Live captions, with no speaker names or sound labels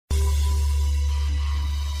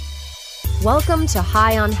Welcome to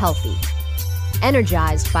High on Healthy,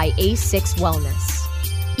 energized by A6 Wellness.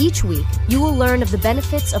 Each week, you will learn of the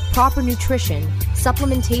benefits of proper nutrition,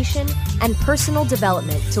 supplementation, and personal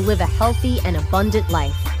development to live a healthy and abundant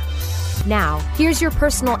life. Now, here's your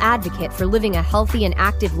personal advocate for living a healthy and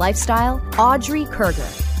active lifestyle, Aubrey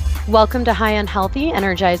Kerger. Welcome to High on Healthy,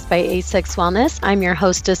 energized by A6 Wellness. I'm your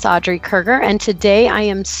hostess, Aubrey Kerger, and today I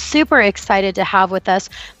am super excited to have with us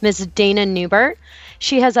Ms. Dana Neubert.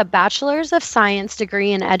 She has a Bachelor's of Science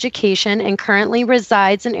degree in education and currently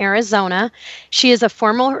resides in Arizona. She is a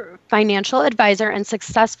former financial advisor and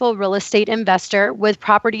successful real estate investor with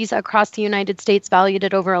properties across the United States valued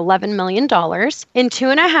at over $11 million. In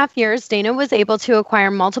 2.5 years, Dana was able to acquire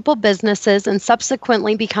multiple businesses and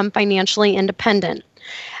subsequently become financially independent.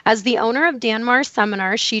 As the owner of Danmar's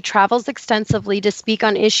Seminars, she travels extensively to speak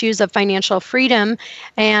on issues of financial freedom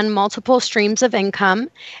and multiple streams of income.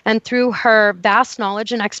 And through her vast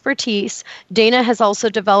knowledge and expertise, Dana has also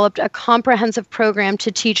developed a comprehensive program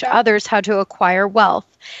to teach others how to acquire wealth.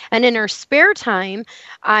 And in her spare time,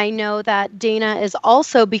 I know that Dana has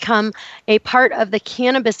also become a part of the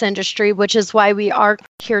cannabis industry, which is why we are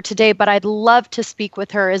here today. But I'd love to speak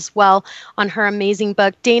with her as well on her amazing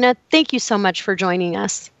book. Dana, thank you so much for joining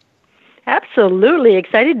us. Absolutely.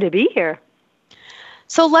 Excited to be here.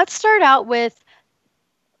 So let's start out with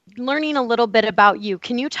learning a little bit about you.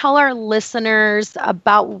 Can you tell our listeners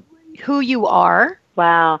about who you are?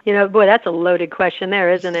 Wow. Boy, that's a loaded question there,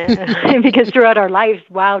 isn't it? Because throughout our lives,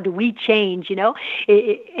 wow, do we change,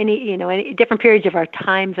 any different periods of our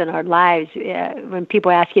times and our lives, when people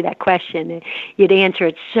ask you that question, you'd answer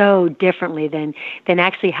it so differently than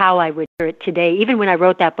actually how I would answer it today. Even when I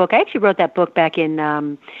wrote that book, I actually wrote that book back in,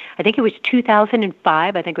 I think it was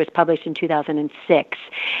 2005. I think it was published in 2006.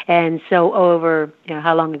 And so over,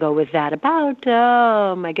 how long ago was that? About,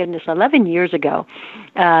 oh my goodness, 11 years ago.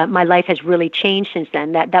 My life has really changed since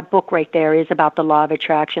then. That book right there is about the law of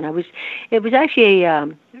attraction. It was actually I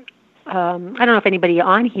don't know if anybody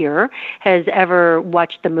on here has ever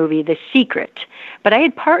watched the movie The Secret, but I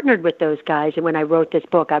had partnered with those guys, and when I wrote this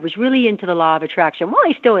book, I was really into the law of attraction. Well,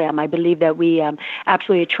 I still am. I believe that we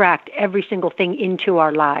absolutely attract every single thing into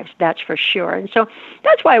our lives. That's for sure. And so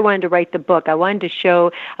that's why I wanted to write the book. I wanted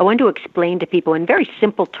to explain to people in very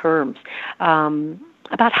simple terms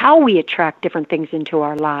about how we attract different things into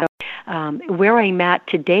our lives. Where I'm at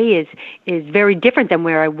today is very different than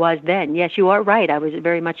where I was then. Yes, you are right. I was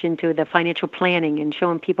very much into the financial planning and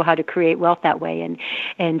showing people how to create wealth that way.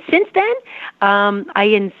 And since then,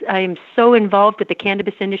 I am so involved with the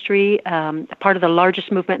cannabis industry, part of the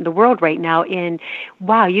largest movement in the world right now. And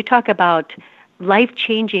wow, you talk about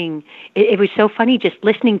life-changing. It was so funny just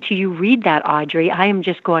listening to you read that, Aubrey. I am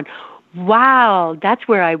just going, wow, that's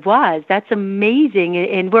where I was. That's amazing.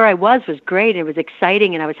 And where I was great. It was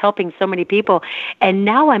exciting, and I was helping so many people. And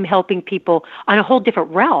now I'm helping people on a whole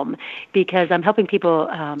different realm, because I'm helping people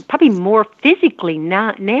probably more physically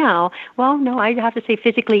now. Well, no, I have to say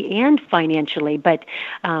physically and financially. But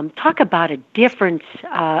talk about a difference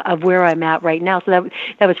of where I'm at right now. So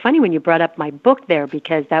that was funny when you brought up my book there,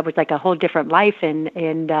 because that was like a whole different life, and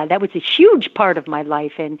that was a huge part of my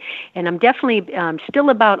life. And I'm definitely still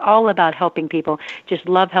all about helping people, just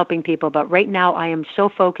love helping people. But right now I am so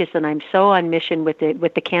focused and I'm so on mission with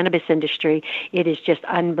the cannabis industry. It is just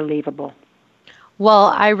unbelievable. Well,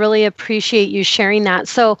 I really appreciate you sharing that.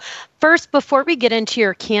 So first, before we get into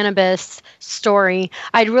your cannabis story,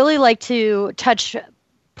 I'd really like to touch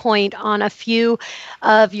point on a few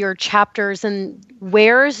of your chapters. And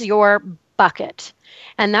where's your bucket?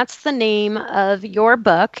 And that's the name of your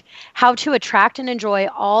book, How to Attract and Enjoy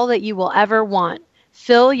All That You Will Ever Want.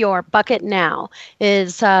 Fill Your Bucket Now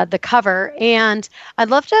is the cover. And I'd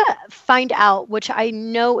love to find out, which I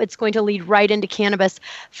know it's going to lead right into cannabis,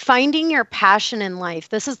 finding your passion in life.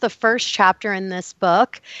 This is the first chapter in this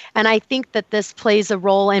book. And I think that this plays a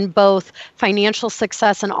role in both financial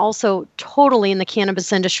success and also totally in the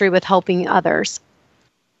cannabis industry with helping others.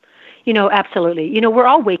 Absolutely. We're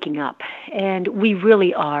all waking up, and we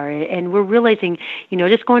really are. And we're realizing,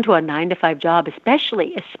 just going to a 9-to-5 job,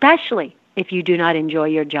 especially if you do not enjoy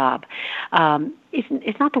your job,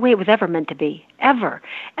 it's not the way it was ever meant to be, ever.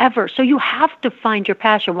 So you have to find your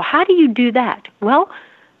passion. Well, how do you do that? Well,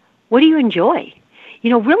 what do you enjoy?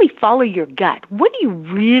 Really follow your gut. What do you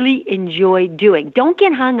really enjoy doing? Don't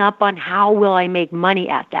get hung up on how will I make money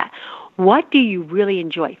at that. What do you really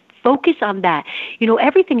enjoy? Focus on that.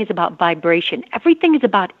 Everything is about vibration. Everything is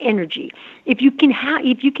about energy. If you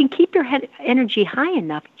can keep your energy high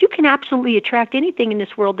enough, you can absolutely attract anything in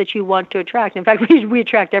this world that you want to attract. In fact, we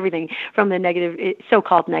attract everything from the negative,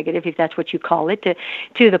 so-called negative, if that's what you call it,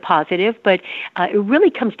 to the positive. But it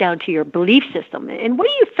really comes down to your belief system. And what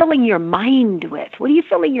are you filling your mind with? What are you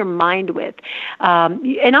filling your mind with?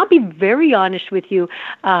 And I'll be very honest with you.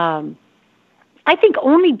 I think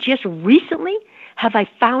only just recently have I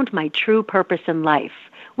found my true purpose in life,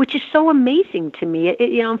 which is so amazing to me.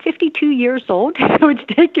 I'm 52 years old, so it's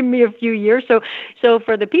taken me a few years. So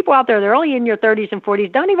for the people out there, they're only in your 30s and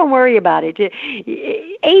 40s, don't even worry about it.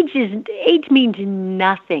 Age means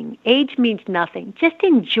nothing. Age means nothing. Just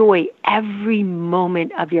enjoy every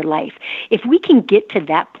moment of your life. If we can get to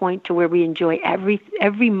that point to where we enjoy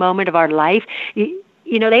every moment of our life,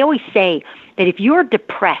 they always say that if you're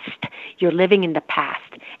depressed, you're living in the past.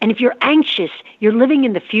 And if you're anxious, you're living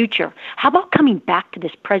in the future. How about coming back to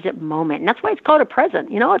this present moment? And that's why it's called a present.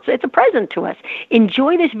 It's a present to us.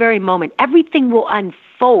 Enjoy this very moment. Everything will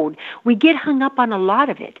unfold. We get hung up on a lot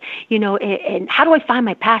of it. And how do I find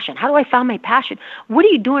my passion? How do I find my passion? What are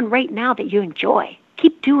you doing right now that you enjoy?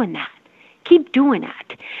 Keep doing that. Keep doing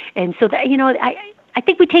that. And so that, I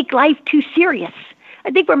think we take life too serious. I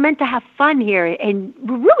think we're meant to have fun here, and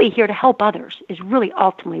we're really here to help others is really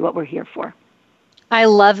ultimately what we're here for. I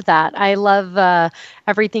love that. I love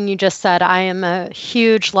everything you just said. I am a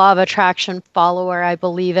huge law of attraction follower. I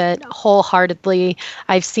believe it wholeheartedly.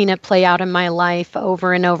 I've seen it play out in my life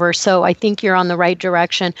over and over. So I think you're on the right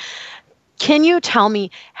direction. Can you tell me,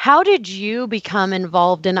 how did you become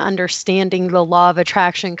involved in understanding the law of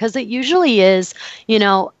attraction? Because it usually is,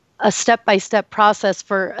 a step-by-step process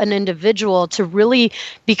for an individual to really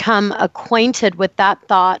become acquainted with that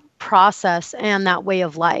thought process and that way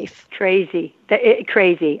of life. Crazy.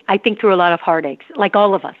 I think through a lot of heartaches, like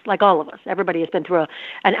all of us. Everybody has been through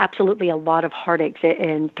absolutely a lot of heartaches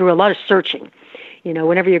and through a lot of searching.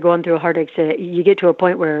 Whenever you're going through heartaches, you get to a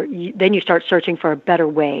point where then you start searching for a better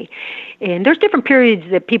way. And there's different periods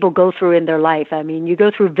that people go through in their life. I mean, you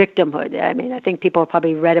go through victimhood. I mean, I think people have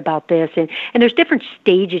probably read about this. And there's different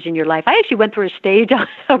stages in your life. I actually went through a stage,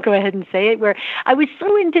 I'll go ahead and say it, where I was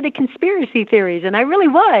so into the conspiracy theories, and I really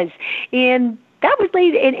was. And that was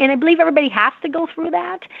late, and I believe everybody has to go through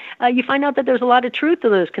that. You find out that there's a lot of truth to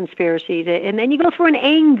those conspiracies, and then you go through an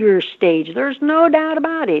anger stage. There's no doubt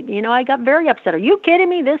about it. I got very upset. Are you kidding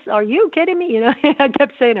me? Are you kidding me? I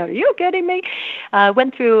kept saying, are you kidding me?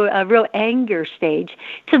 Went through a real anger stage.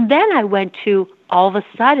 So then I went to, all of a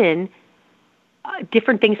sudden,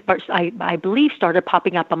 different things, I believe, started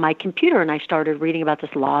popping up on my computer, and I started reading about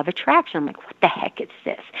this law of attraction. I'm like, what the heck is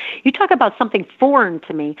this? You talk about something foreign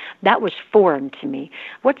to me. That was foreign to me.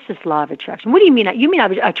 What's this law of attraction? What do you mean? You mean I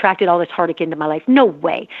attracted all this heartache into my life? No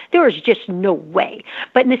way. There was just no way.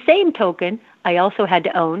 But in the same token, I also had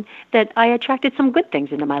to own that I attracted some good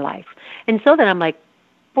things into my life. And so then I'm like,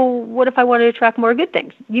 well, what if I want to attract more good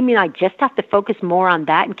things? You mean I just have to focus more on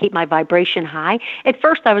that and keep my vibration high? At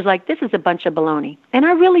first, I was like, this is a bunch of baloney. And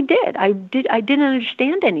I really did. I didn't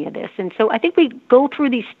understand any of this. And so I think we go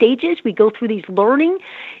through these stages. We go through these learning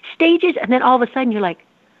stages. And then all of a sudden, you're like,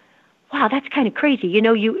 wow, that's kind of crazy.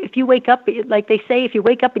 If you wake up, like they say, if you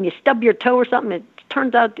wake up and you stub your toe or something, it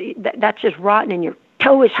turns out that's just rotten and your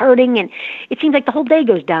toe is hurting. And it seems like the whole day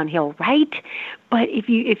goes downhill, right? But if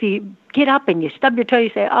you get up and you stub your toe, you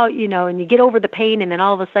say, and you get over the pain, and then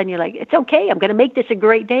all of a sudden you're like, it's okay, I'm going to make this a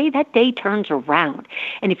great day. That day turns around.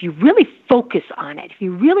 And if you really focus on it,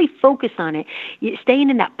 staying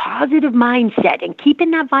in that positive mindset and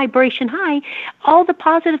keeping that vibration high, all the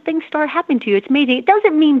positive things start happening to you. It's amazing. It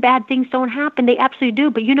doesn't mean bad things don't happen. They absolutely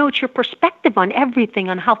do. But it's your perspective on everything,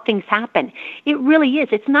 on how things happen. It really is.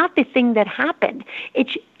 It's not the thing that happened.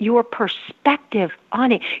 It's your perspective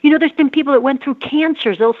on it. There's been people that went through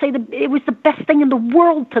cancers. They'll say that it was the best thing in the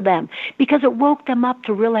world to them because it woke them up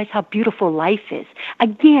to realize how beautiful life is.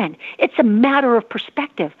 Again, it's a matter of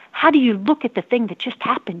perspective. How do you look at the thing that just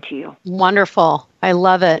happened to you? Wonderful. I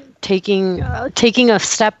love it. Taking a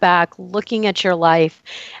step back, looking at your life,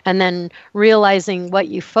 and then realizing what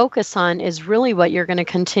you focus on is really what you're going to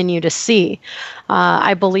continue to see.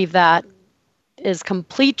 I believe that is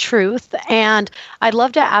complete truth. And I'd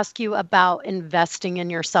love to ask you about investing in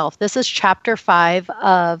yourself. This is chapter 5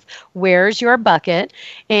 of Where's Your Bucket?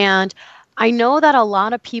 And I know that a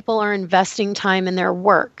lot of people are investing time in their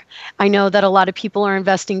work. I know that a lot of people are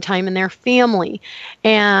investing time in their family.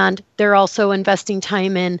 And they're also investing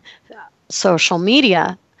time in social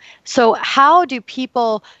media. So how do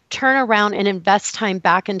people turn around and invest time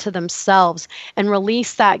back into themselves and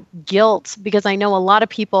release that guilt? Because I know a lot of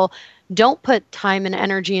people don't put time and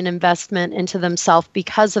energy and investment into themselves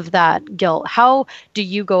because of that guilt. How do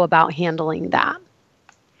you go about handling that?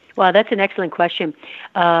 Well, that's an excellent question.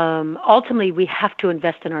 Ultimately, we have to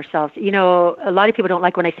invest in ourselves. You know, a lot of people don't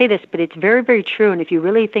like when I say this, but it's very, very true. And if you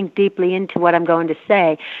really think deeply into what I'm going to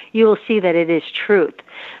say, you will see that it is truth.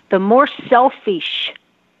 The more selfish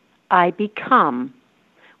I become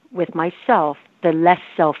with myself, the less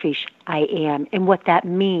selfish I am. And what that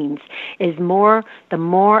means is the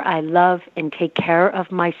more I love and take care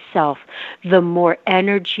of myself, the more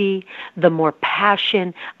energy, the more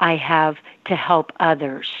passion I have to help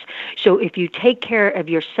others. So if you take care of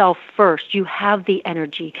yourself first, you have the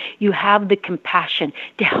energy, you have the compassion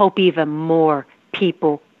to help even more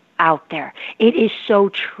people out there. It is so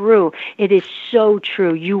true. It is so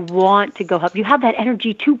true. You want to go help. You have that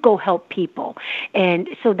energy to go help people. And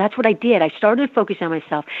so that's what I did. I started focusing on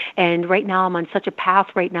myself. And right now I'm on such a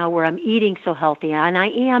path right now where I'm eating so healthy and I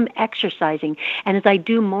am exercising. And as I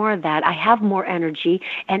do more of that, I have more energy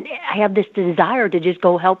and I have this desire to just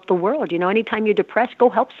go help the world. You know, anytime you're depressed, go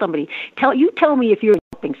help somebody. Tell me if you're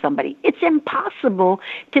helping somebody. It's impossible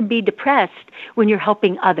to be depressed when you're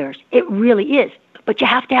helping others. It really is. But you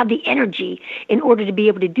have to have the energy in order to be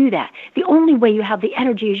able to do that. The only way you have the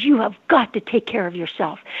energy is you have got to take care of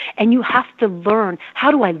yourself. And you have to learn,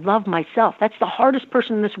 how do I love myself? That's the hardest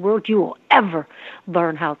person in this world you will ever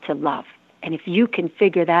learn how to love. And if you can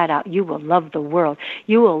figure that out, you will love the world.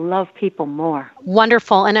 You will love people more.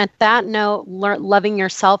 Wonderful. And at that note, loving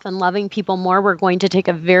yourself and loving people more, we're going to take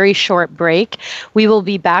a very short break. We will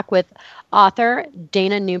be back with author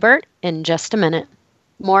Dana Neubert in just a minute.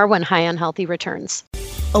 More when High on Healthy returns.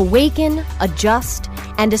 Awaken, adjust,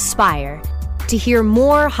 and aspire to hear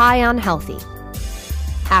more High on Healthy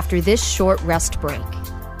after this short rest break.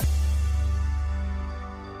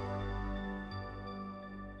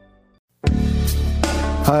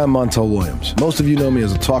 Hi, I'm Montel Williams. Most of you know me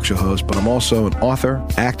as a talk show host, but I'm also an author,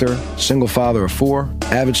 actor, single father of 4,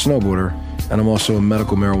 avid snowboarder, and I'm also a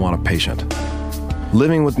medical marijuana patient.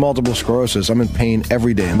 Living with multiple sclerosis, I'm in pain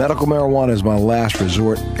every day. Medical marijuana is my last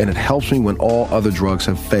resort, and it helps me when all other drugs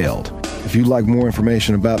have failed. If you'd like more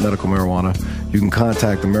information about medical marijuana, you can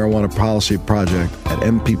contact the Marijuana Policy Project at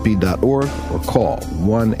mpp.org or call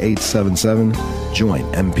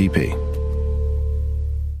 1-877-JOIN-MPP.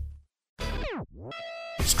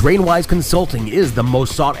 Strainwise Consulting is the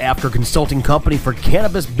most sought-after consulting company for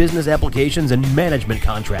cannabis business applications and management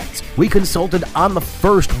contracts. We consulted on the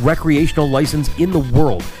first recreational license in the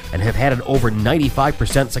world and have had an over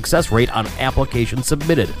 95% success rate on applications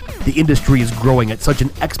submitted. The industry is growing at such an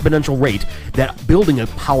exponential rate that building a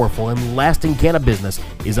powerful and lasting cannabis business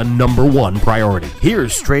is a #1 priority.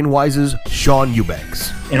 Here's Strainwise's Sean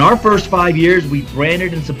Eubanks. In our first 5 years, we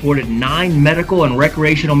branded and supported 9 medical and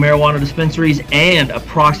recreational marijuana dispensaries and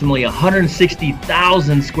approximately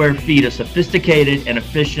 160,000 square feet of sophisticated and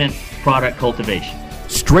efficient product cultivation.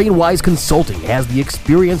 Strainwise Consulting has the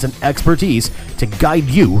experience and expertise to guide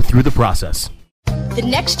you through the process. The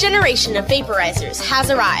next generation of vaporizers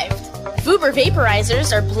has arrived. Vuber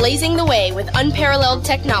vaporizers are blazing the way with unparalleled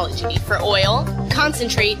technology for oil,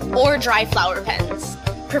 concentrate, or dry flower pens.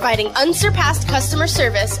 Providing unsurpassed customer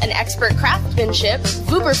service and expert craftsmanship,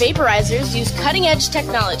 Vuber vaporizers use cutting-edge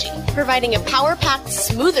technology, providing a power-packed,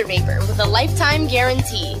 smoother vapor with a lifetime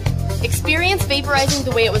guarantee. Experience vaporizing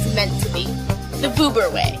the way it was meant to be. The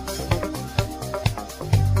Vuber way.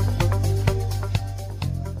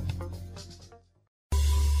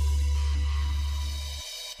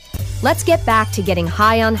 Let's get back to getting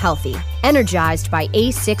high on healthy, energized by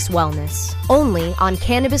A6 Wellness, only on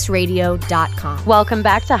CannabisRadio.com. Welcome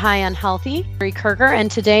back to High on Healthy. Aubrey Kerger, and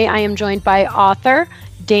today I am joined by author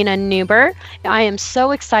Dana Neubert. I am so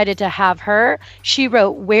excited to have her. She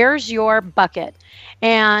wrote Where's Your Bucket?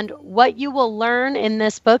 And what you will learn in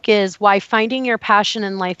this book is why finding your passion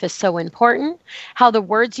in life is so important, how the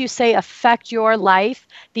words you say affect your life,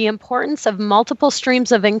 the importance of multiple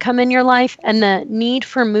streams of income in your life, and the need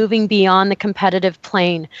for moving beyond the competitive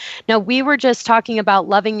plane. Now, we were just talking about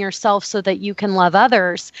loving yourself so that you can love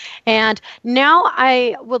others. And now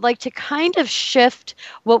I would like to kind of shift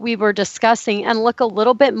what we were discussing and look a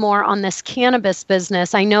little bit more on this cannabis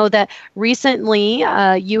business. I know that recently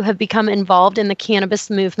you have become involved in the cannabis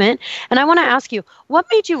movement. And I want to ask you, what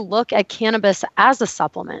made you look at cannabis as a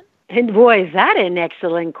supplement? And boy, is that an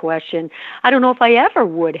excellent question. I don't know if I ever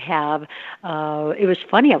would have. It was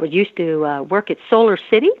funny. I was used to work at Solar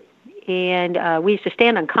City and we used to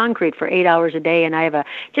stand on concrete for 8 hours a day, and I have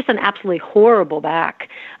just an absolutely horrible back.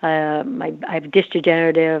 I have disc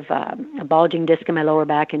degenerative, a bulging disc in my lower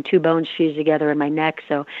back, and 2 bones fused together in my neck.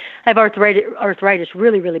 So I have arthritis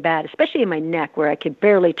really, really bad, especially in my neck where I could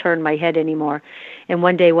barely turn my head anymore. And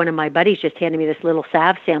one day, one of my buddies just handed me this little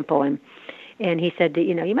salve sample, and he said,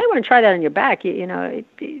 you might want to try that on your back.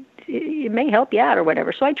 It may help you out or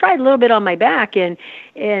whatever. So I tried a little bit on my back, and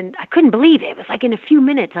I couldn't believe it. It was like in a few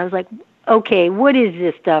minutes, I was like, okay, what is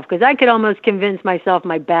this stuff? Because I could almost convince myself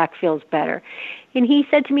my back feels better. And he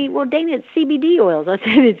said to me, well, Dana, it's CBD oils. I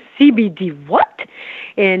said, it's CBD what?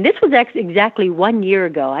 And this was exactly 1 year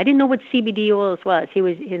ago. I didn't know what CBD oils was.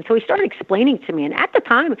 And so he started explaining to me. And at the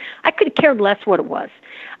time, I could have cared less what it was.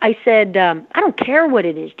 I said, I don't care what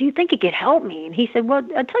it is. Do you think it could help me? And he said, well,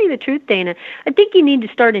 I'll tell you the truth, Dana. I think you need to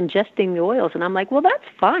start ingesting the oils. And I'm like, well, that's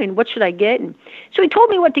fine. What should I get? And so he told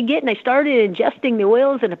me what to get, and I started ingesting the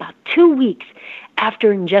oils. And about 2 weeks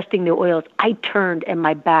after ingesting the oils, I turned and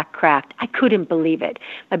my back cracked. I couldn't believe it.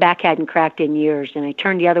 My back hadn't cracked in years. And I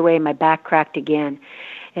turned the other way, and my back cracked again.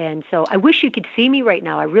 And so I wish you could see me right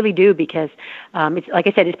now. I really do, because it's like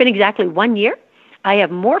I said, it's been exactly 1 year. I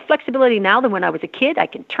have more flexibility now than when I was a kid. I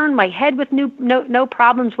can turn my head with no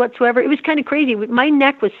problems whatsoever. It was kind of crazy. My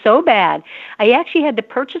neck was so bad. I actually had to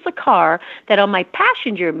purchase a car that on my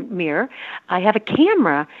passenger mirror, I have a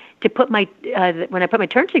camera to put my, when I put my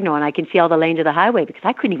turn signal on, I can see all the lanes of the highway, because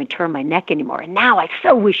I couldn't even turn my neck anymore. And now I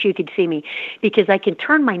so wish you could see me, because I can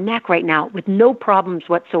turn my neck right now with no problems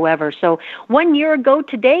whatsoever. So 1 year ago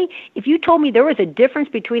today, if you told me there was a difference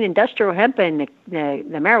between industrial hemp and the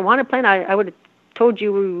marijuana plant, I would have told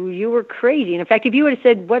you were crazy. And in fact, if you would have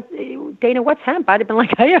said, Dana, what's hemp? I'd have been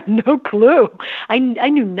like, I have no clue. I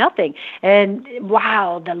knew nothing. And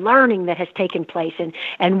wow, the learning that has taken place,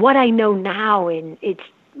 and what I know now, and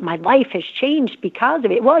my life has changed because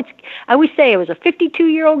of it. Well, I always say I was a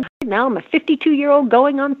 52-year-old. Now I'm a 52-year-old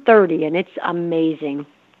going on 30, and it's amazing.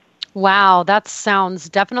 Wow, that sounds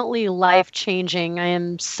definitely life-changing. I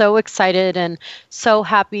am so excited and so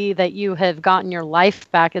happy that you have gotten your life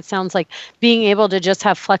back. It sounds like being able to just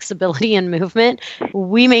have flexibility and movement,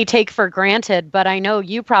 we may take for granted, but I know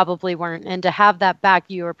you probably weren't. And to have that back,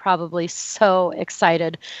 you were probably so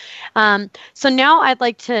excited. So now I'd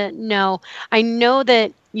like to know, I know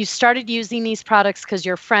that you started using these products because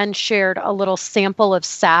your friend shared a little sample of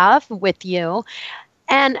salve with you.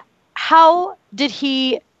 And how did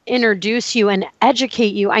he introduce you and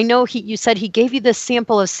educate you? I know you said he gave you this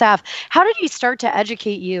sample of salve. How did he start to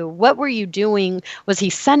educate you? What were you doing? Was he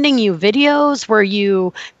sending you videos? Were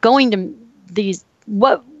you going to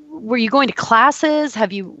were you going to classes?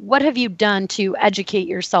 What have you done to educate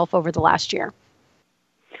yourself over the last year?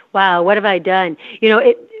 Wow, what have I done?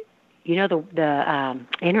 The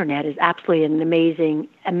internet is absolutely an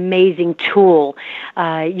amazing tool.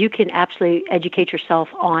 You can absolutely educate yourself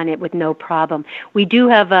on it with no problem. We do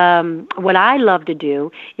have, what I love to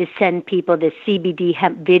do is send people to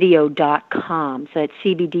cbdhempvideo.com. So it's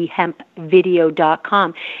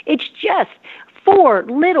cbdhempvideo.com. It's just 4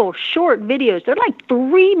 little short videos. They're like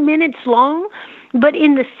 3 minutes long. But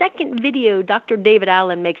in the second video, Dr. David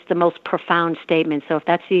Allen makes the most profound statement. So if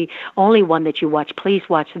that's the only one that you watch, please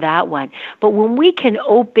watch that one. But when we can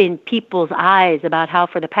open people's eyes about how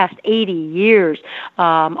for the past 80 years,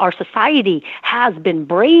 our society has been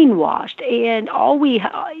brainwashed, and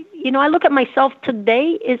I look at myself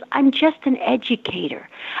today is I'm just an educator.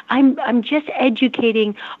 I'm just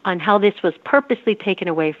educating on how this was purposely taken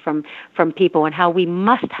away from people, and how we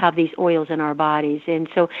must have these oils in our bodies. And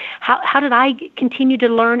so how did I continue to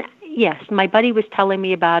learn? Yes, my buddy was telling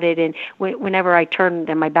me about it, and whenever I turned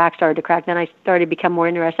and my back started to crack, then I started to become more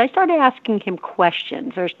interested. I started asking him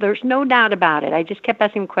questions. There's no doubt about it. I just kept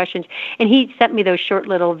asking him questions, and he sent me those short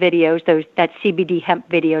little videos, that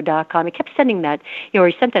cbdhempvideo.com. He kept sending that, he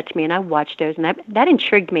sent that to me, and I watched those, and that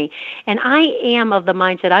intrigued me. And I am of the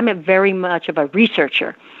mindset, I'm very much of a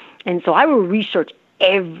researcher, and so I will research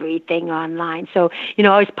everything online. So,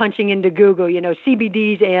 I was punching into Google,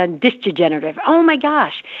 CBDs and disc degenerative. Oh my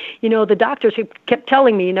gosh. The doctors who kept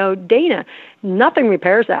telling me, Dana, nothing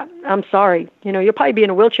repairs that. I'm sorry. You'll probably be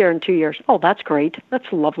in a wheelchair in 2 years. Oh, that's great. That's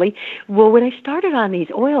lovely. Well, when I started on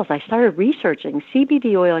these oils, I started researching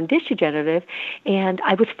CBD oil and disc degenerative, and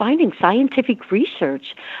I was finding scientific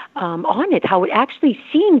research on it, how it actually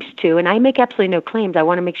seems to, and I make absolutely no claims. I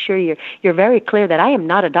want to make sure you're very clear that I am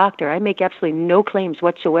not a doctor. I make absolutely no claims claims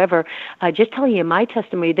whatsoever. Just telling you my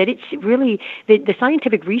testimony that it's really, the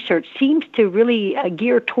scientific research seems to really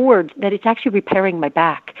gear towards that it's actually repairing my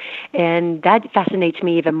back. And that fascinates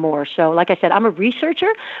me even more. So like I said, I'm a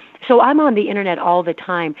researcher, so I'm on the internet all the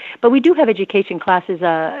time. But we do have education classes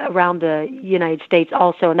around the United States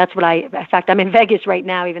also, and that's what in fact, I'm in Vegas right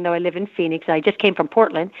now, even though I live in Phoenix. I just came from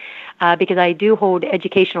Portland because I do hold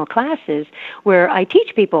educational classes where I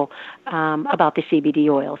teach people about the CBD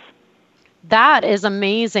oils. That is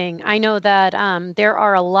amazing. I know that there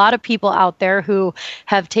are a lot of people out there who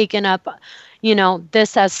have taken up,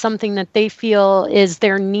 this as something that they feel is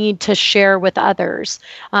their need to share with others.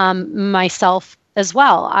 Myself as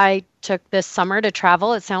well. I took this summer to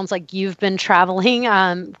travel. It sounds like you've been traveling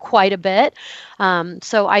quite a bit.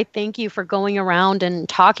 So I thank you for going around and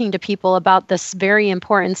talking to people about this very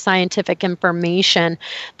important scientific information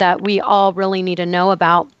that we all really need to know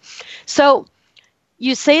about. So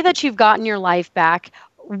you say that you've gotten your life back.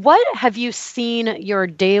 What have you seen your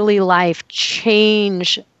daily life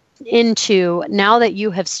change into now that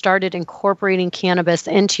you have started incorporating cannabis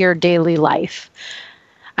into your daily life?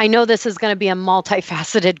 I know this is going to be a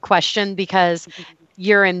multifaceted question because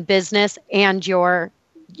you're in business and you're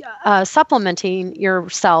supplementing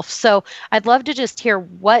yourself. So I'd love to just hear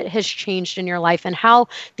what has changed in your life and how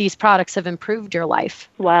these products have improved your life.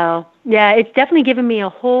 Wow. Yeah, it's definitely given me a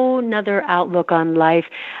whole nother outlook on life.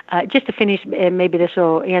 Just to finish, and maybe this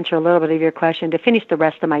will answer a little bit of your question, to finish the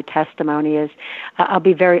rest of my testimony is, I'll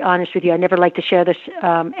be very honest with you. I never like to share this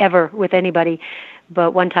ever with anybody.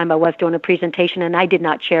 But one time I was doing a presentation, and I did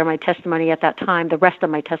not share my testimony at that time, the rest of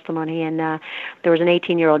my testimony. And there was an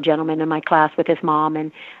 18-year-old gentleman in my class with his mom, and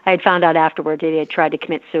I had found out afterwards that he had tried to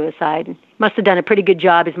commit suicide. And must have done a pretty good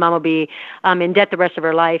job. His mom will be in debt the rest of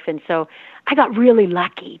her life. And so I got really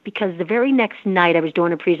lucky because the very next night I was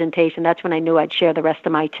doing a presentation. That's when I knew I'd share the rest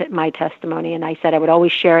of my testimony. And I said I would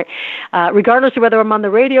always share it, regardless of whether I'm on the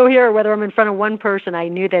radio here or whether I'm in front of one person. I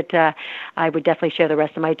knew that I would definitely share the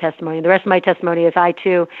rest of my testimony. The rest of my testimony is I,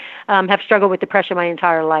 too, have struggled with depression my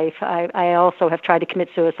entire life. I also have tried to commit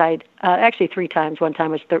suicide, actually 3 times. One time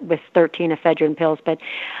was with 13 ephedrine pills. But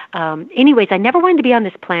anyways, I never wanted to be on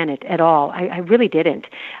this planet at all. I really didn't.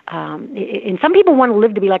 And some people want to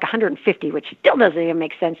live to be like 150, which still doesn't even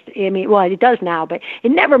make sense. Well, it does now, but it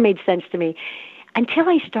never made sense to me until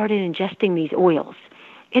I started ingesting these oils.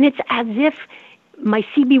 And it's as if my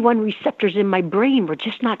CB1 receptors in my brain were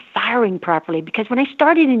just not firing properly, because when I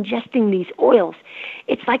started ingesting these oils,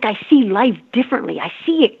 it's like I see life differently. I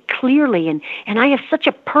see it clearly, and I have such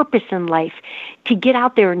a purpose in life to get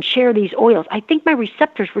out there and share these oils. I think my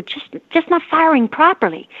receptors were just not firing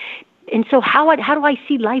properly. And so how do I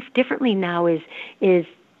see life differently now is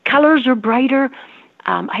colors are brighter.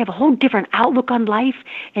 I have a whole different outlook on life.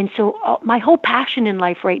 And so my whole passion in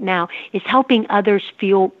life right now is helping others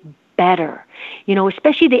feel better,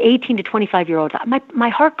 especially the 18 to 25-year-olds. My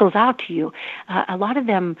heart goes out to you. A lot of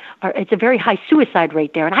them it's a very high suicide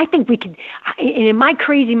rate there. And I think we could, in my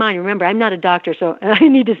crazy mind, remember, I'm not a doctor, so I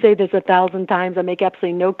need to say this 1,000 times. I make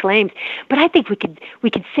absolutely no claims. But I think we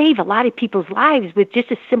could save a lot of people's lives with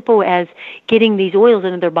just as simple as getting these oils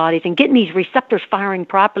into their bodies and getting these receptors firing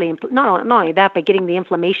properly. And not only that, but getting the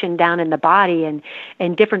inflammation down in the body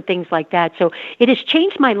and different things like that. So it has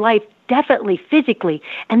changed my life, definitely physically.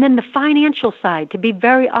 And then the financial side, to be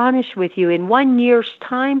very honest with you, in 1 year's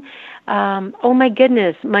time, oh my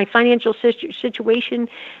goodness, my financial situation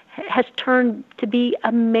has turned to be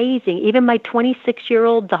amazing. Even my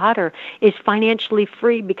 26-year-old daughter is financially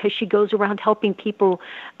free because she goes around helping people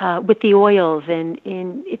with the oils, and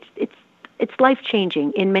it's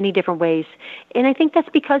life-changing in many different ways. And I think that's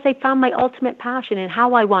because I found my ultimate passion and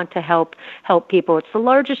how I want to help people. It's the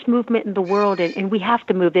largest movement in the world, and we have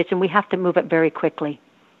to move this, and we have to move it very quickly.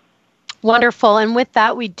 Wonderful. And with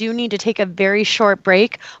that, we do need to take a very short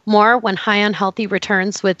break. More when High on Healthy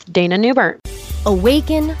returns with Dana Neubert.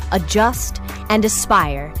 Awaken, adjust, and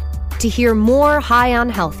aspire to hear more High on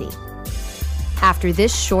Healthy after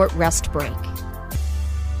this short rest break.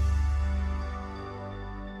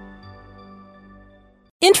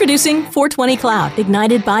 Introducing 420 Cloud,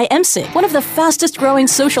 ignited by MSIG, one of the fastest growing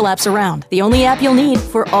social apps around. The only app you'll need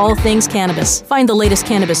for all things cannabis. Find the latest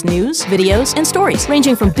cannabis news, videos, and stories,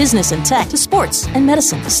 ranging from business and tech to sports and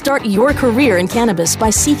medicine. Start your career in cannabis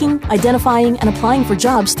by seeking, identifying, and applying for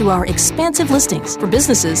jobs through our expansive listings. For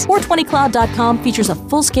businesses, 420cloud.com features a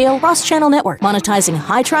full-scale cross-channel network, monetizing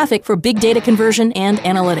high traffic for big data conversion and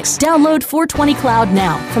analytics. Download 420 Cloud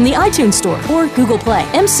now from the iTunes Store or Google Play.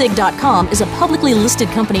 MSIG.com is a publicly listed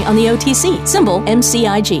company on the OTC, symbol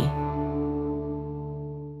MCIG.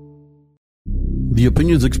 The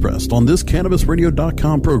opinions expressed on this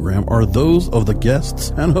CannabisRadio.com program are those of the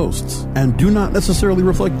guests and hosts and do not necessarily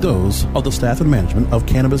reflect those of the staff and management of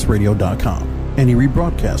CannabisRadio.com. Any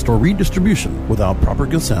rebroadcast or redistribution without proper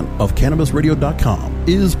consent of CannabisRadio.com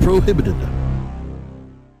is prohibited.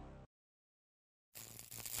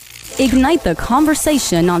 Ignite the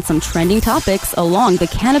conversation on some trending topics along the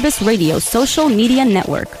Cannabis Radio social media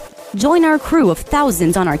network. Join our crew of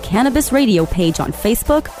thousands on our Cannabis Radio page on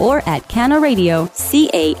Facebook or at Canna Radio,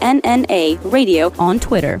 CANNA Radio on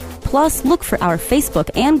Twitter. Plus, look for our Facebook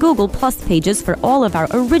and Google Plus pages for all of our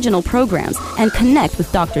original programs and connect with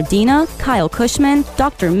Dr. Dina, Kyle Cushman,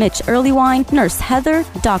 Dr. Mitch Earlywine, Nurse Heather,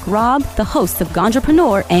 Doc Rob, the hosts of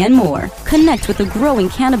Ganjapreneur, and more. Connect with the growing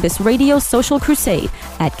Cannabis Radio social crusade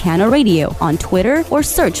at Canna Radio on Twitter or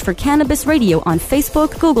search for Cannabis Radio on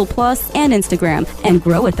Facebook, Google Plus, and Instagram and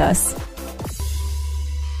grow with us.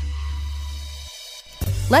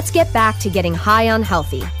 Let's get back to getting high on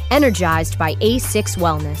healthy, energized by A6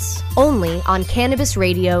 Wellness, only on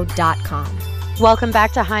CannabisRadio.com. Welcome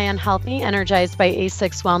back to High on Healthy, energized by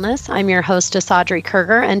A6 Wellness. I'm your hostess, Audrey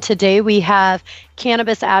Kerger, and today we have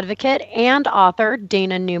cannabis advocate and author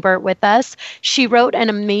Dana Neubert with us. She wrote an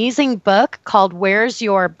amazing book called Where's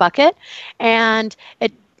Your Bucket? And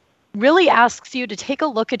it really asks you to take a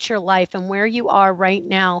look at your life and where you are right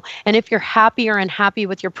now, and if you're happy or unhappy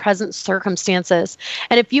with your present circumstances.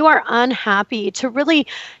 And if you are unhappy, to really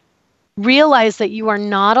realize that you are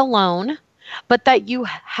not alone, but that you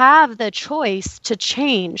have the choice to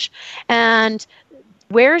change. And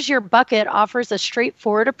Where's Your Bucket offers a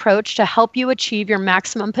straightforward approach to help you achieve your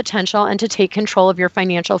maximum potential and to take control of your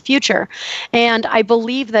financial future. And I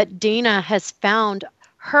believe that Dana has found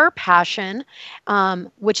her passion,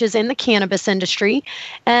 which is in the cannabis industry.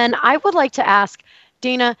 And I would like to ask,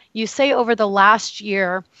 Dana, you say over the last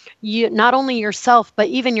year, you not only yourself, but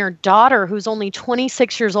even your daughter, who's only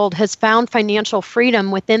 26 years old, has found financial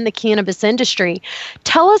freedom within the cannabis industry.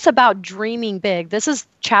 Tell us about dreaming big. This is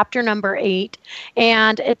chapter number 8.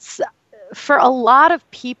 And it's for a lot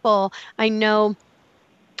of people, I know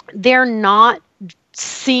they're not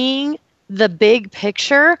seeing the big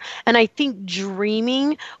picture. And I think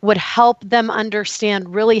dreaming would help them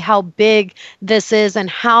understand really how big this is and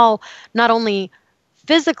how not only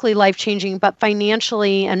physically life-changing, but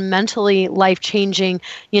financially and mentally life-changing,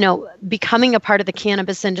 becoming a part of the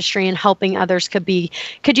cannabis industry and helping others could be.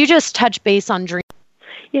 Could you just touch base on dreaming?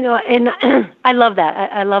 And I love that.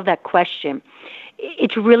 I love that question.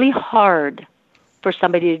 It's really hard for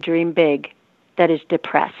somebody to dream big that is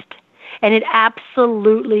depressed. And it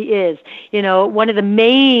absolutely is. One of the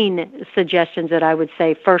main suggestions that I would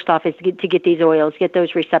say, first off, is to get these oils, get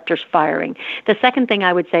those receptors firing. The second thing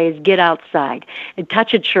I would say is get outside and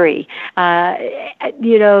touch a tree.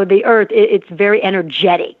 The earth, it's very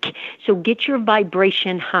energetic. So get your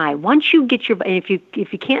vibration high. Once you get if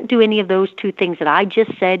you can't do any of those two things that I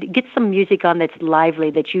just said, get some music on that's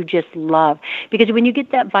lively, that you just love. Because when you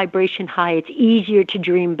get that vibration high, it's easier to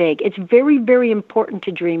dream big. It's very, very important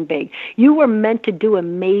to dream big. You were meant to do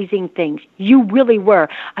amazing things. You really were.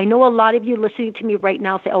 I know a lot of you listening to me right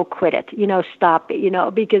now say, oh, quit it, stop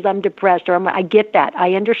it, because I'm depressed, or I get that.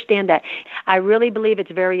 I understand that. I really believe it's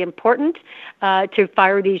very important to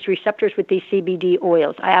fire these receptors with these CBD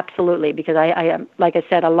oils. Absolutely, because I like I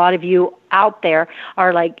said, a lot of you out there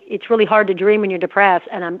are like, it's really hard to dream when you're depressed,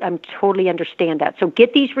 and I'm totally understand that. So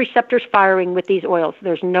get these receptors firing with these oils.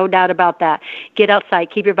 There's no doubt about that. Get outside.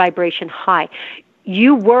 Keep your vibration high.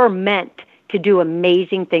 You were meant to do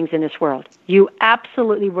amazing things in this world. You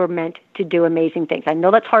absolutely were meant to do amazing things. I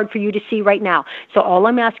know that's hard for you to see right now. So all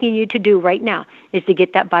I'm asking you to do right now is to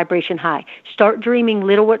get that vibration high. Start dreaming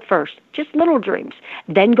little at first, just little dreams.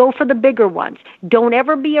 Then go for the bigger ones. Don't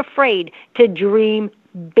ever be afraid to dream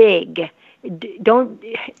big. Don't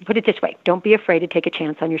put it this way. Don't be afraid to take a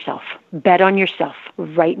chance on yourself. Bet on yourself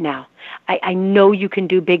right now. I know you can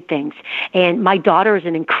do big things. And my daughter is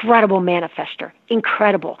an incredible manifester.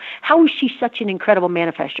 Incredible. How is she such an incredible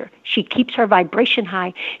manifester? She keeps her vibration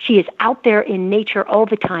high. She is out there in nature all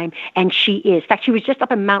the time, and she is. In fact, she was just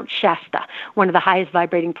up in Mount Shasta, one of the highest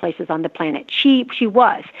vibrating places on the planet. She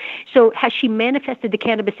was. So has she manifested the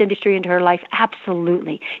cannabis industry into her life?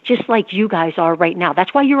 Absolutely. Just like you guys are right now.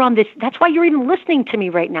 That's why you're on this. That's why you're even listening to me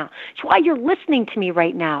right now. That's why you're listening to me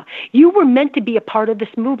right now. You were meant to be a part of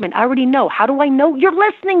this movement. I already know. How do I know? You're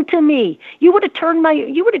listening to me. You would have turned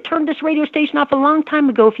this radio station off a long time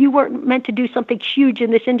ago if you weren't meant to do something huge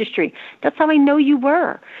in this industry. That's how I know you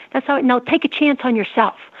were. Now take a chance on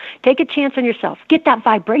yourself. Take a chance on yourself. Get that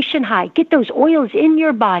vibration high. Get those oils in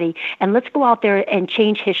your body, and let's go out there and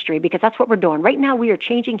change history, because that's what we're doing. Right now we are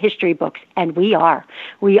changing history books, and we are,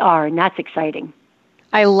 and that's exciting.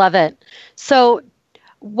 I love it. So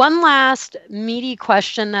one last meaty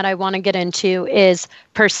question that I want to get into is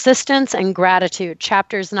persistence and gratitude,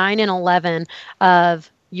 chapters 9 and 11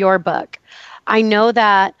 of your book. I know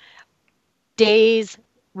that days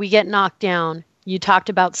we get knocked down. You talked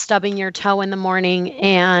about stubbing your toe in the morning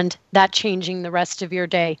and that changing the rest of your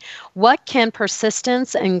day. What can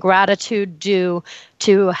persistence and gratitude do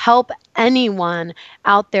to help anyone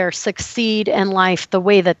out there succeed in life the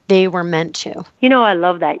way that they were meant to? I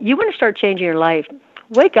love that. You want to start changing your life.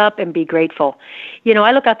 Wake up and be grateful.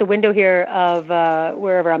 I look out the window here of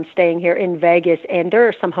wherever I'm staying here in Vegas, and there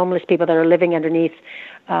are some homeless people that are living underneath.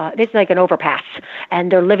 It's like an overpass,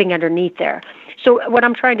 and they're living underneath there. So what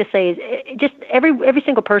I'm trying to say is, just every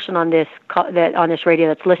single person on this on this radio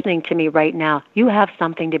that's listening to me right now, you have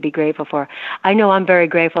something to be grateful for. I know I'm very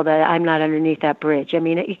grateful that I'm not underneath that bridge. I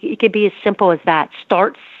mean, it could be as simple as that.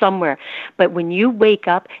 Start somewhere, but when you wake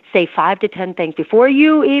up, say 5 to 10 things before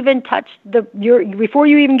you even before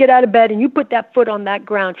you even get out of bed and you put that foot on that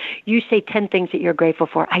ground. You say 10 things that you're grateful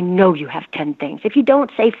for. I know you have 10 things. If you don't,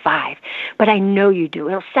 say 5, but I know you do.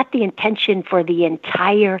 It'll set the intention for the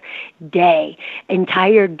entire day. And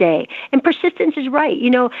persistence is right.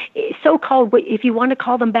 So-called, if you want to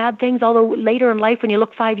call them bad things, although later in life when you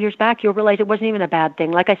look 5 years back, you'll realize it wasn't even a bad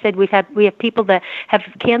thing. Like I said, we have people that have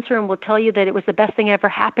cancer and will tell you that it was the best thing ever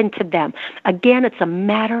happened to them. Again, it's a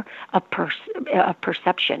matter of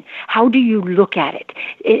perception. How do you look at it?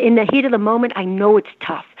 In the heat of the moment, I know it's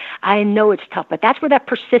tough, but that's where that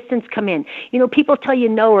persistence come in. People tell you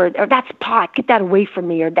no, or that's pot, get that away from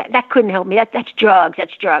me, or that couldn't help me, that's drugs,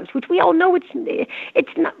 which we all know it's not.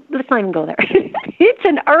 Let's not even go there. It's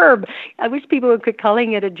an herb. I wish people would quit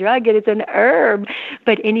calling it a drug. It's an herb.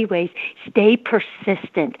 But anyways, stay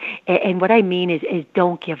persistent. And what I mean is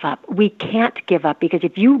don't give up. We can't give up, because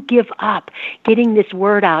if you give up getting this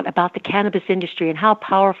word out about the cannabis industry and how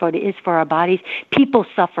powerful it is for our bodies, people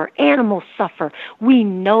suffer, animals suffer. We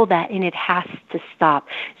know that, and it has to stop.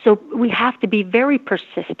 So we have to be very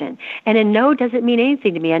persistent. And a no doesn't mean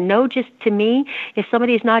anything to me. A no just to me, if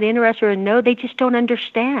somebody is not interested or no, they just don't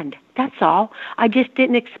understand. That's all. I just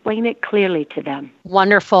didn't explain it clearly to them.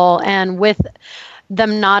 Wonderful. And with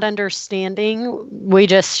them not understanding, we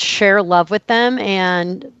just share love with them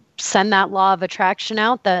and send that law of attraction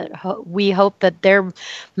out, that we hope that their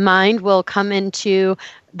mind will come into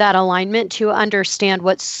that alignment to understand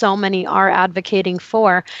what so many are advocating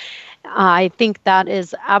for. I think that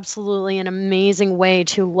is absolutely an amazing way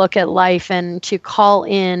to look at life and to call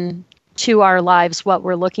in to our lives what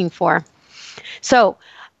we're looking for. So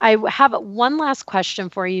I have one last question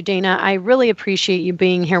for you, Dana. I really appreciate you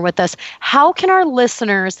being here with us. How can our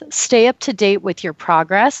listeners stay up to date with your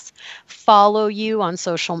progress, follow you on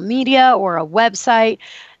social media or a website?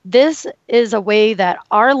 This is a way that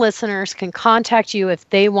our listeners can contact you if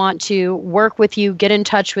they want to work with you, get in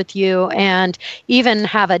touch with you, and even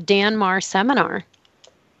have a Dan Marr seminar.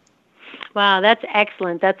 Wow, that's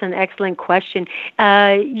excellent. That's an excellent question.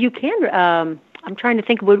 You can... I'm trying to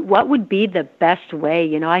think what would be the best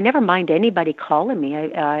way. I never mind anybody calling me.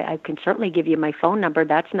 I can certainly give you my phone number.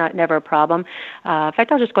 That's never a problem. In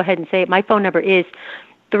fact, I'll just go ahead and say it. My phone number is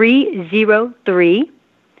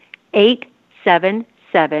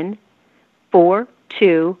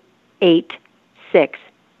 303-877-4286.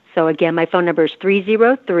 So again, my phone number is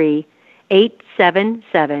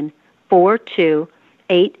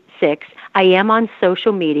 303-877-4286. I am on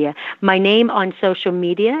social media. My name on social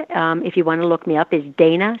media, if you want to look me up, is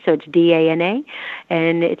Dana, so it's Dana,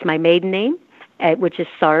 and it's my maiden name, which is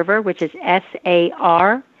Sarver, which is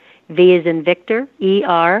S-A-R, V as in Victor,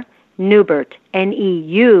 E-R, Neubert,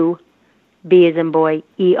 N-E-U, B as in boy,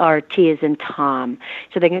 E-R-T as in Tom.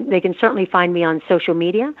 So they can certainly find me on social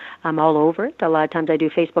media. I'm all over it. A lot of times I do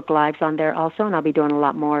Facebook Lives on there also, and I'll be doing a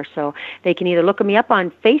lot more. So they can either look me up on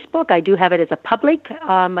Facebook. I do have it as a public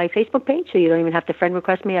on my Facebook page, so you don't even have to friend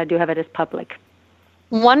request me. I do have it as public.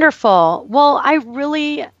 Wonderful. Well, I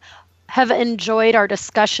really have enjoyed our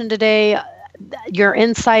discussion today. Your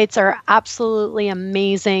insights are absolutely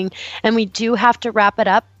amazing, and we do have to wrap it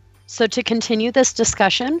up. So to continue this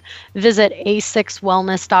discussion, visit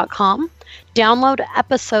a6wellness.com. Download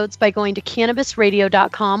episodes by going to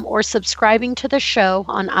cannabisradio.com or subscribing to the show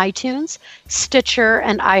on iTunes, Stitcher,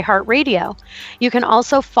 and iHeartRadio. You can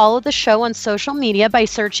also follow the show on social media by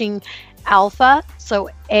searching Alpha,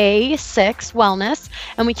 so A6 Wellness.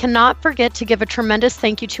 And we cannot forget to give a tremendous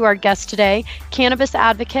thank you to our guest today, cannabis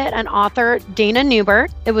advocate and author Dana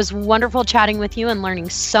Neubert. It was wonderful chatting with you and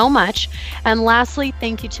learning so much. And lastly,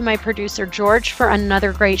 thank you to my producer George for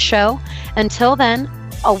another great show. Until then,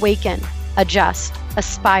 awaken, adjust,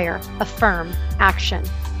 aspire, affirm, action.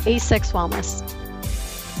 A6 Wellness.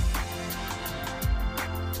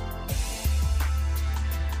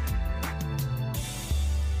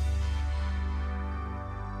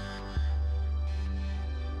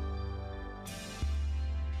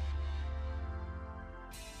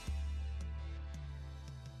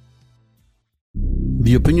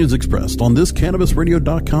 The opinions expressed on this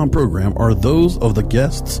CannabisRadio.com program are those of the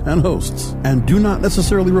guests and hosts and do not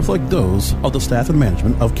necessarily reflect those of the staff and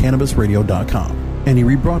management of CannabisRadio.com. Any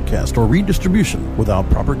rebroadcast or redistribution without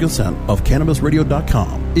proper consent of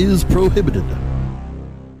CannabisRadio.com is prohibited.